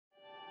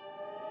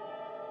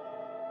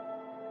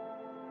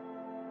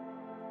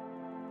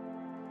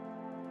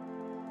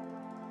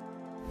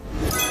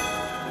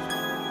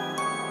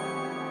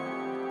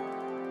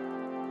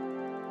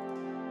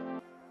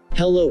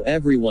Hello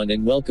everyone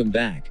and welcome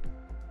back.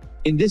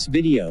 In this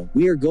video,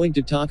 we are going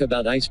to talk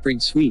about iSpring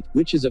Suite,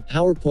 which is a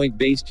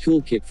PowerPoint-based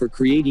toolkit for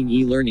creating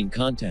e-learning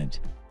content.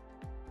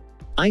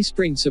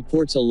 iSpring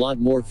supports a lot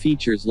more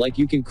features, like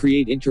you can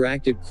create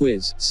interactive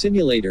quiz,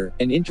 simulator,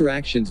 and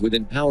interactions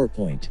within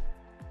PowerPoint.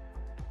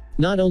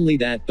 Not only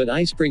that, but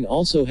iSpring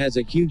also has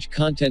a huge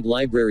content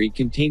library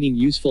containing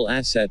useful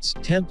assets,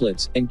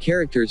 templates, and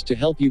characters to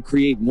help you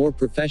create more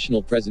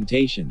professional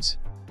presentations.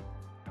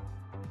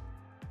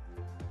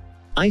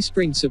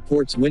 iSpring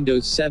supports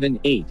Windows 7,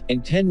 8,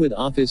 and 10 with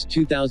Office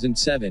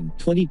 2007,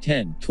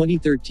 2010,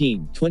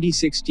 2013,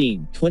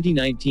 2016,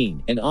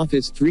 2019, and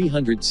Office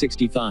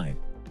 365.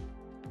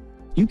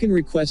 You can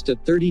request a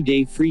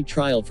 30-day free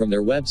trial from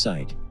their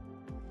website.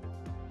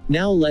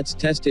 Now let's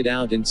test it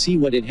out and see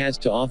what it has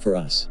to offer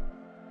us.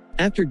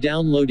 After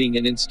downloading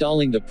and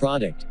installing the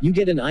product, you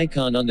get an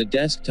icon on the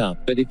desktop,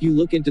 but if you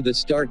look into the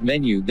Start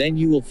menu, then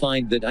you will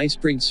find that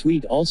iSpring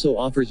Suite also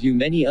offers you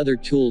many other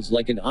tools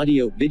like an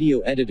audio-video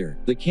editor,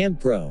 the Cam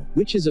Pro,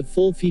 which is a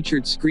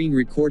full-featured screen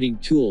recording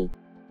tool,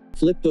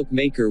 Flipbook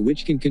Maker,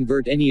 which can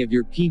convert any of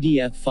your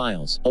PDF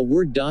files, a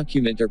Word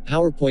document or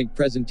PowerPoint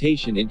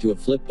presentation into a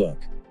flipbook.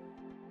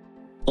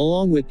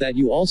 Along with that,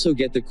 you also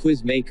get the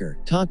Quiz Maker,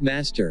 Talk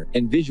Master,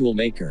 and Visual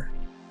Maker.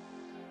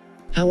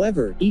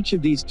 However, each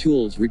of these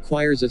tools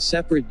requires a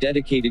separate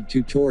dedicated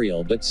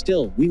tutorial, but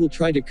still, we will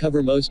try to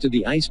cover most of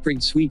the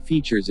iSpring Suite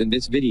features in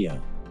this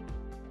video.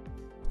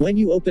 When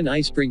you open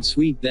iSpring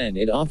Suite, then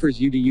it offers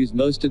you to use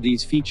most of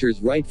these features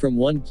right from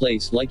one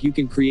place, like you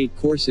can create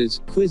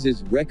courses,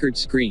 quizzes, record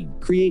screen,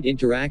 create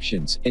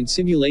interactions, and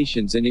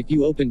simulations, and if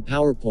you open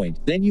PowerPoint,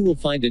 then you will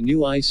find a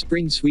new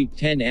iSpring Suite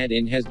 10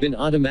 add-in has been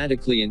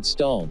automatically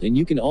installed, and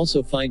you can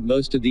also find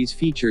most of these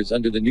features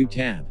under the new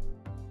tab.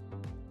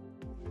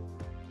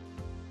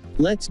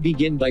 Let's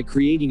begin by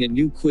creating a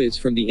new quiz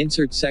from the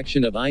Insert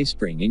section of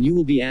iSpring, and you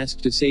will be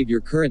asked to save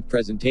your current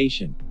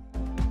presentation.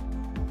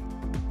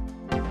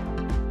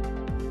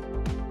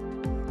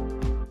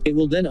 It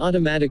will then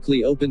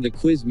automatically open the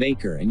Quiz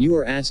Maker, and you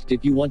are asked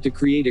if you want to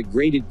create a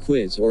graded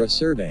quiz or a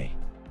survey.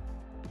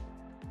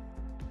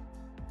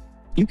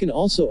 You can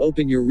also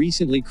open your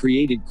recently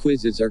created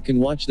quizzes or can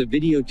watch the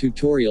video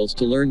tutorials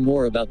to learn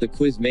more about the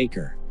Quiz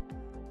Maker.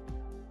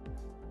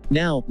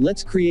 Now,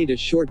 let's create a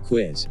short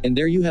quiz, and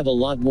there you have a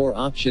lot more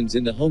options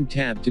in the Home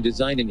tab to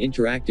design an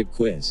interactive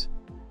quiz.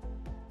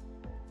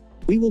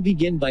 We will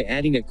begin by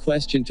adding a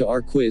question to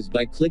our quiz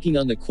by clicking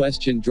on the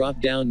question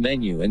drop-down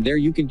menu, and there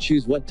you can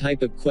choose what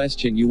type of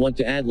question you want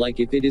to add,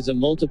 like if it is a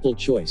multiple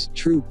choice,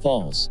 true,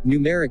 false,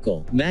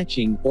 numerical,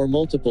 matching, or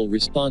multiple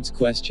response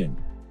question.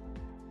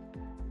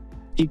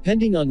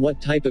 Depending on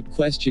what type of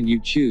question you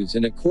choose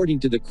and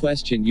according to the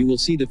question, you will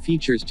see the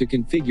features to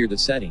configure the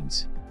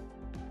settings.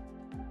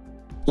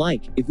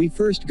 Like, if we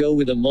first go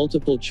with a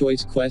multiple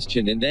choice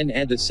question and then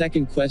add the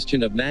second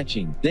question of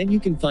matching, then you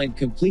can find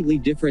completely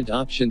different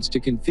options to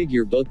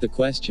configure both the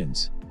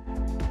questions.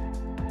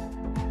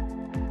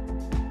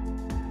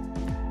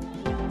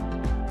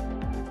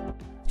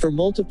 For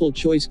multiple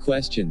choice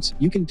questions,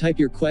 you can type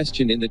your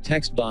question in the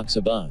text box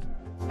above.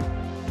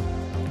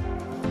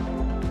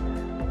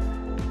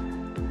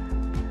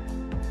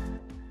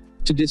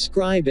 To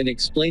describe and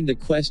explain the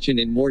question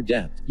in more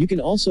depth, you can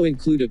also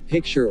include a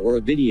picture or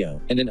a video,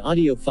 and an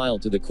audio file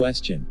to the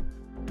question.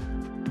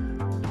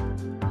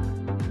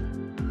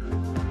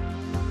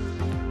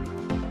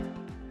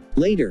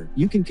 Later,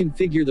 you can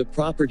configure the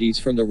properties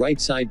from the right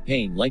side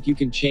pane, like you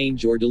can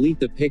change or delete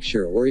the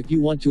picture, or if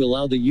you want to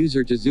allow the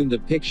user to zoom the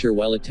picture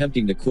while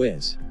attempting the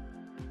quiz.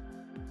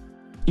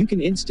 You can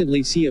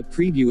instantly see a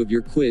preview of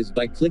your quiz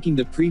by clicking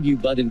the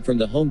preview button from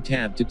the Home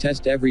tab to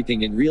test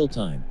everything in real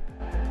time.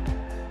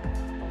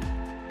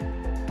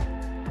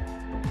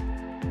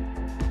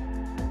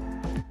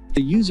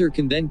 The user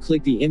can then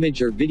click the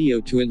image or video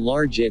to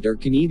enlarge it, or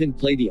can even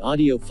play the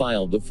audio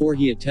file before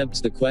he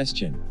attempts the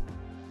question.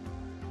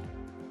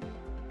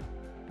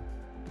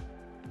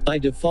 By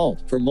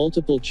default, for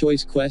multiple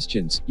choice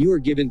questions, you are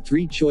given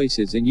 3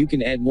 choices, and you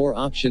can add more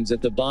options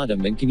at the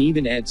bottom and can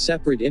even add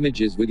separate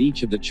images with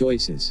each of the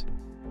choices.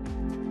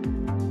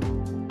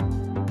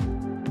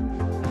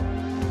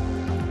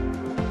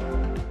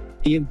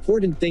 The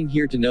important thing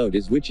here to note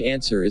is which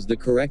answer is the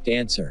correct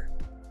answer.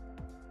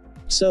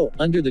 So,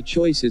 under the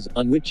choices,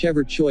 on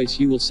whichever choice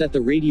you will set, the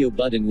radio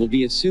button will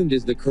be assumed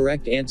as the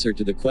correct answer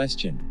to the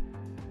question.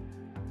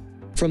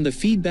 From the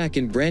feedback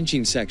and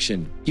branching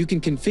section, you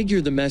can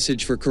configure the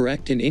message for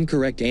correct and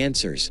incorrect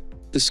answers,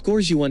 the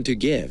scores you want to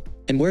give,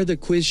 and where the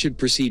quiz should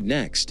proceed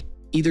next,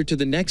 either to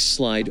the next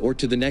slide or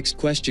to the next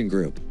question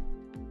group.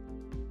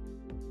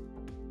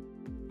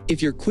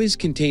 If your quiz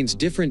contains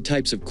different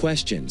types of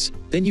questions,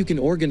 then you can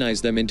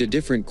organize them into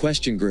different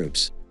question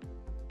groups.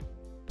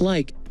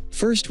 Like,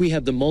 first we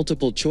have the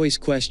multiple choice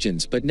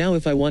questions, but now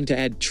if I want to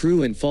add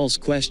true and false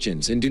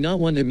questions and do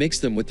not want to mix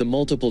them with the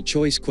multiple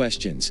choice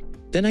questions,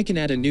 then I can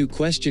add a new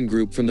question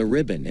group from the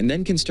ribbon and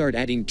then can start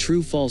adding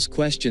true-false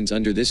questions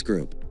under this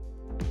group.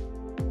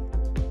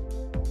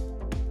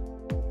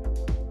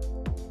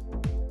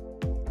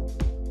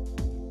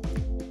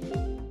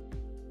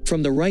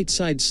 From the right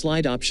side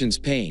slide options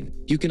pane,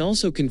 you can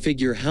also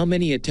configure how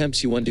many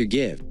attempts you want to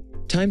give,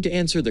 time to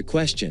answer the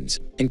questions,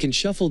 and can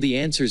shuffle the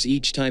answers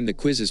each time the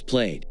quiz is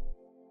played.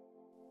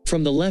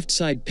 From the left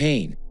side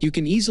pane, you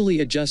can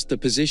easily adjust the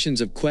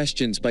positions of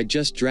questions by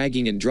just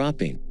dragging and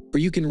dropping, or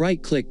you can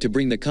right-click to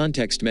bring the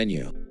context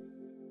menu.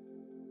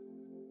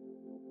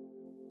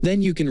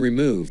 Then you can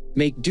remove,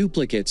 make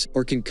duplicates,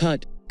 or can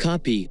cut,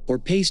 copy, or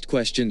paste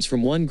questions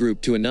from one group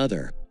to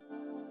another.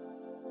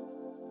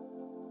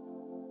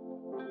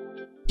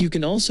 You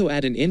can also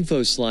add an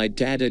info slide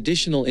to add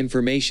additional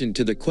information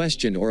to the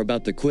question or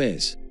about the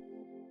quiz.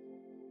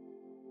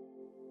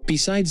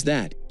 Besides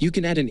that, you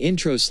can add an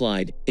intro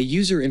slide, a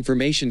user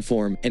information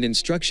form, and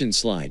instruction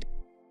slide.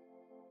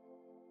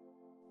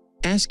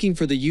 Asking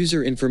for the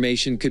user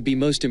information could be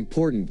most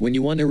important when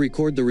you want to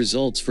record the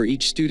results for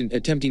each student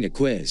attempting a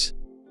quiz.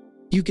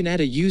 You can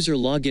add a user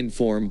login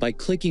form by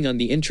clicking on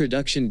the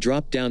Introduction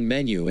drop-down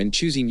menu and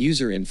choosing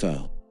User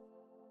Info.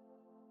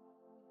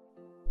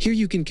 Here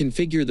you can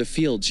configure the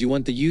fields you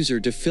want the user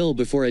to fill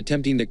before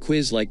attempting the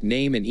quiz, like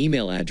name and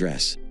email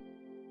address.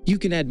 You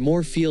can add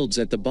more fields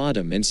at the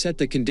bottom and set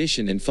the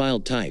condition and file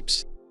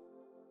types.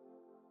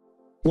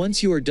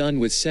 Once you are done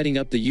with setting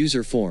up the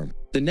user form,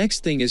 the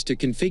next thing is to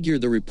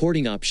configure the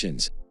reporting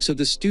options, so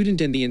the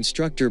student and the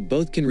instructor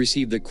both can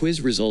receive the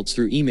quiz results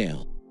through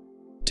email.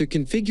 To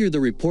configure the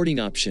reporting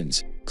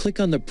options, click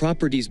on the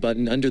Properties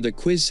button under the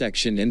Quiz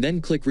section and then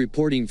click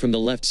Reporting from the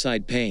left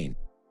side pane.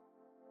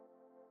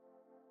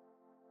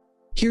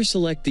 Here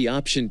select the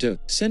option to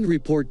Send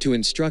Report to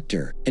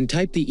Instructor, and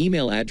type the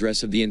email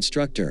address of the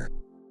instructor.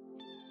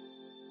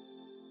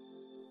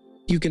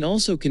 You can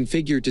also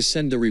configure to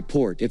send the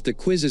report if the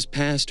quiz is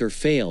passed or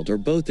failed or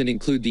both, and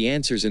include the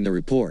answers in the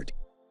report.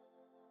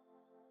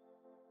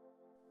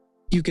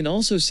 You can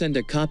also send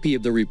a copy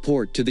of the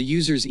report to the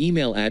user's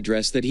email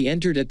address that he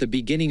entered at the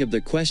beginning of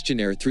the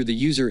questionnaire through the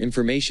user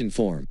information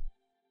form.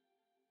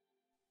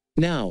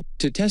 Now,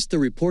 to test the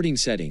reporting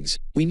settings,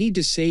 we need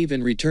to save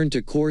and return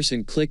to course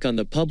and click on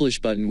the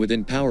Publish button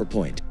within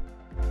PowerPoint.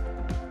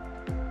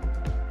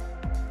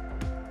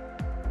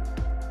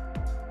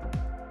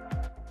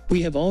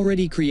 We have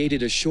already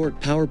created a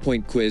short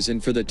PowerPoint quiz,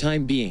 and for the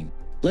time being,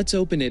 let's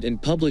open it and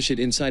publish it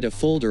inside a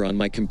folder on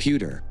my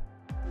computer.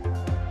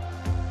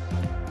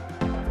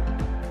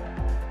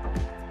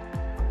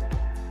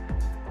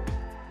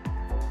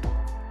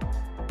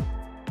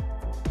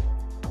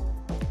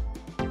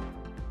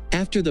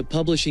 After the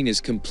publishing is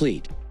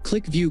complete,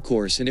 click View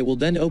Course and it will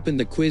then open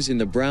the quiz in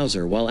the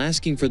browser while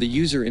asking for the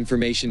user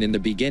information in the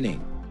beginning.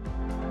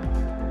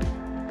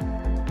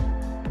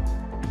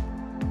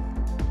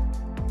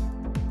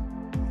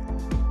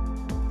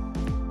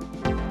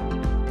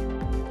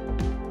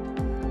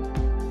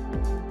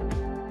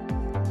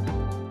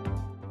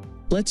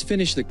 Let's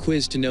finish the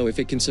quiz to know if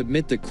it can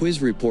submit the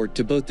quiz report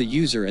to both the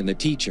user and the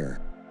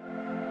teacher.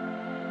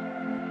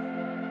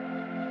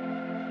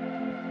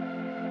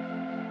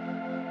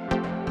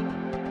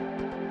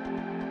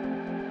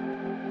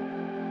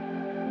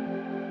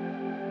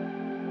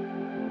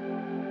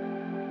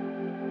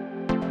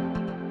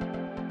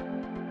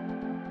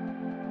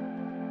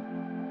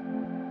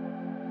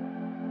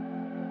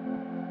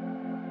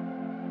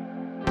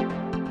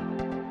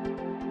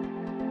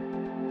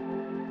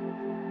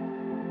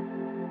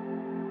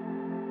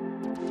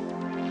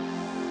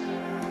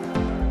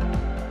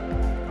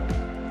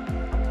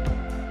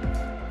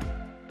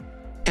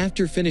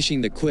 After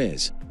finishing the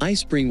quiz,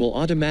 iSpring will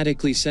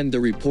automatically send the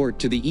report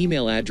to the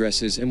email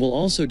addresses and will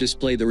also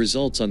display the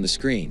results on the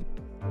screen.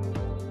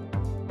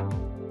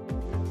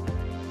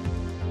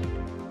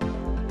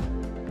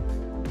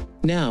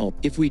 Now,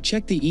 if we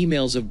check the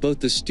emails of both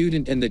the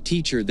student and the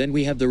teacher, then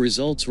we have the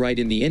results right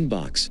in the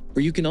inbox,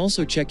 or you can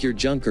also check your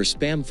junk or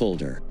spam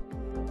folder.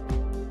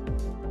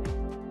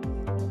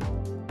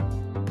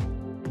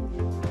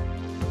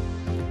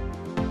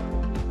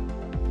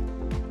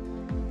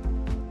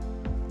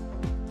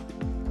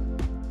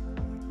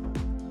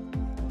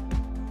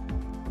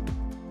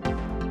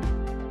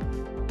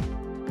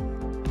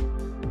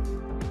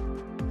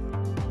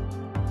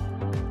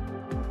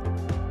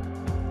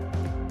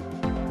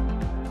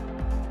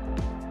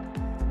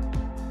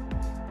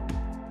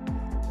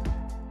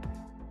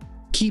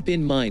 Keep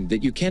in mind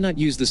that you cannot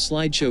use the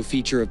slideshow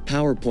feature of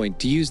PowerPoint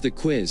to use the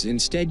quiz.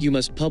 Instead, you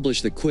must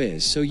publish the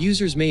quiz so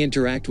users may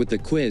interact with the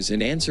quiz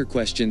and answer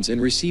questions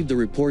and receive the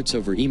reports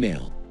over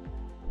email.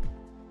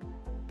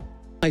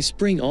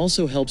 iSpring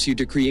also helps you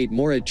to create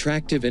more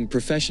attractive and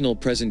professional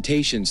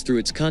presentations through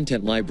its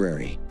content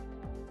library.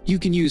 You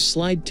can use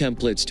slide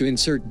templates to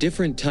insert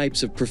different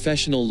types of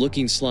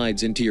professional-looking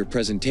slides into your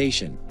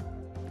presentation.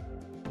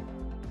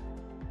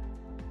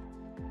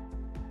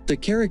 The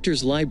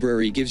characters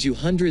library gives you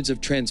hundreds of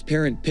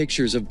transparent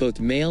pictures of both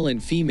male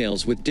and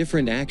females with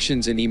different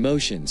actions and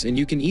emotions, and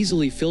you can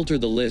easily filter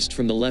the list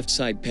from the left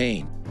side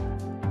pane.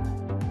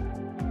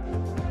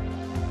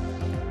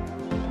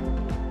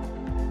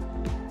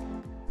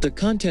 The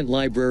content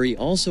library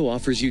also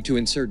offers you to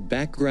insert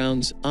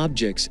backgrounds,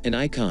 objects, and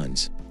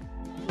icons.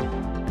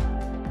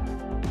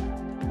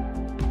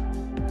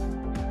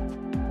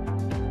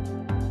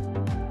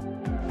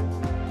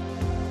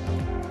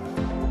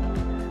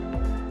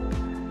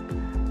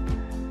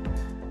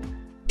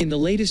 In the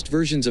latest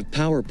versions of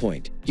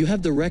PowerPoint, you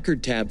have the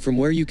Record tab from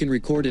where you can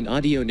record an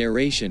audio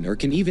narration or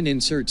can even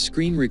insert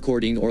screen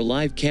recording or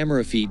live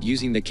camera feed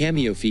using the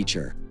Cameo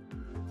feature.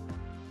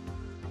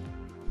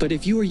 But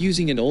if you are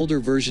using an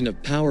older version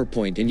of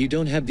PowerPoint and you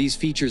don't have these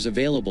features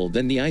available,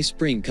 then the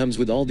iSpring comes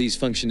with all these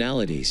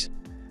functionalities.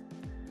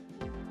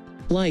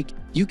 Like,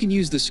 you can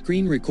use the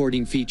screen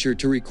recording feature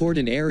to record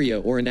an area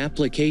or an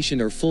application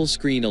or full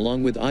screen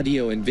along with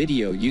audio and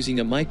video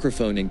using a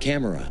microphone and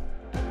camera.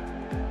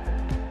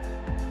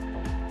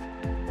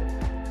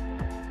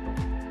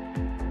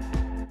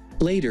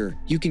 Later,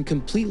 you can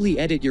completely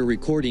edit your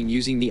recording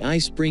using the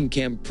iSpring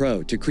Cam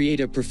Pro to create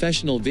a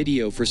professional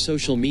video for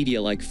social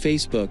media like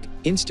Facebook,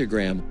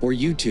 Instagram, or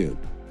YouTube.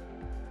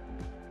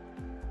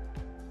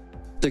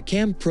 The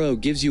Cam Pro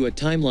gives you a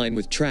timeline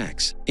with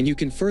tracks, and you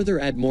can further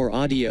add more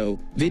audio,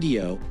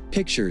 video,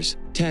 pictures,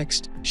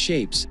 text,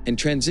 shapes, and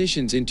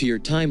transitions into your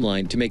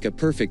timeline to make a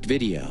perfect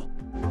video.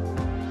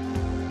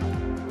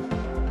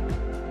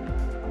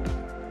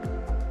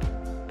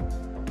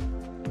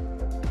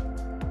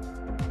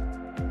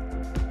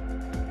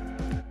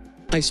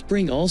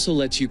 iSpring also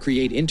lets you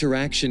create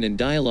interaction and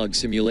dialogue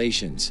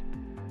simulations.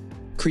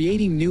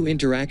 Creating new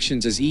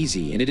interactions is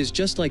easy, and it is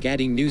just like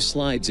adding new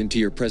slides into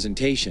your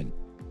presentation.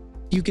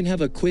 You can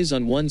have a quiz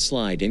on one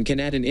slide and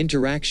can add an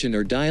interaction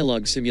or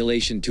dialogue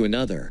simulation to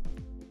another.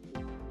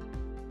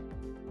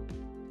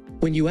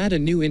 When you add a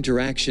new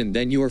interaction,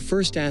 then you are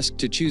first asked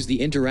to choose the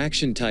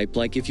interaction type,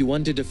 like if you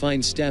want to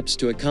define steps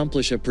to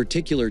accomplish a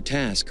particular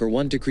task or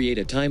want to create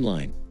a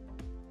timeline.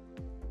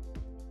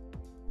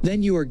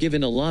 Then you are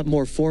given a lot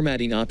more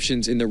formatting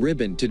options in the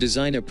ribbon to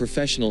design a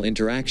professional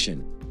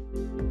interaction.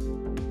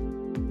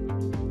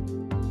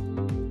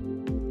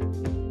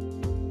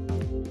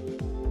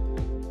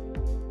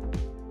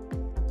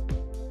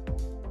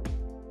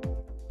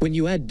 When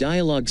you add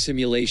dialogue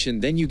simulation,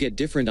 then you get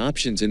different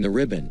options in the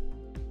ribbon.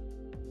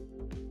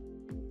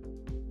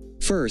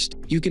 First,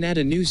 you can add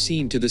a new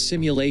scene to the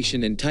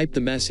simulation and type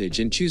the message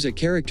and choose a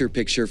character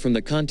picture from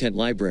the content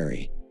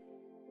library.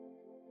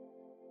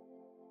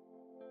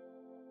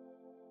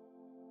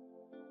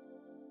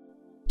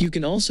 You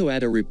can also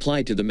add a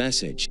reply to the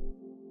message.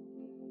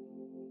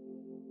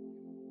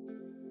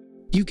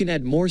 You can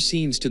add more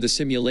scenes to the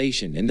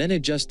simulation and then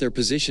adjust their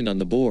position on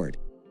the board.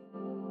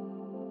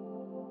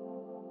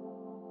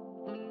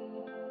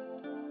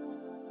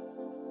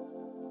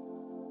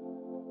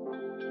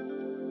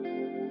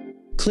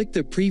 Click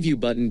the preview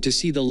button to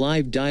see the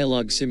live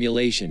dialogue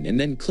simulation, and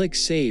then click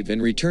Save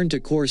and return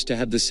to course to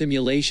have the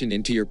simulation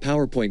into your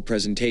PowerPoint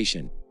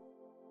presentation.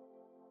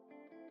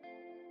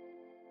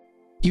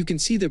 You can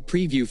see the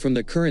preview from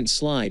the current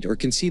slide or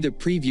can see the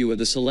preview of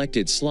the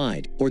selected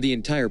slide, or the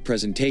entire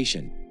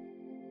presentation.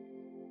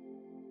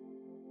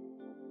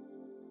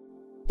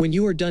 When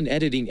you are done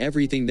editing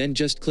everything, then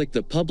just click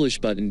the Publish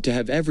button to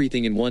have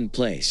everything in one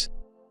place.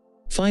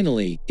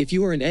 Finally, if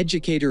you are an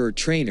educator or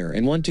trainer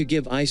and want to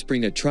give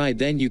iSpring a try,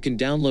 then you can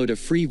download a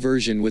free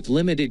version with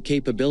limited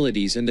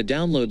capabilities, and the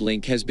download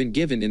link has been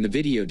given in the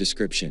video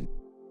description.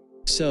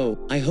 So,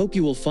 I hope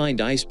you will find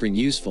iSpring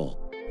useful.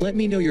 Let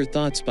me know your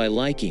thoughts by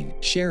liking,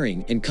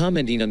 sharing, and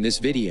commenting on this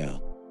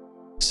video.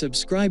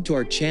 Subscribe to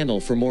our channel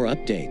for more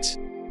updates.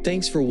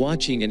 Thanks for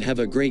watching and have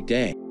a great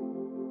day.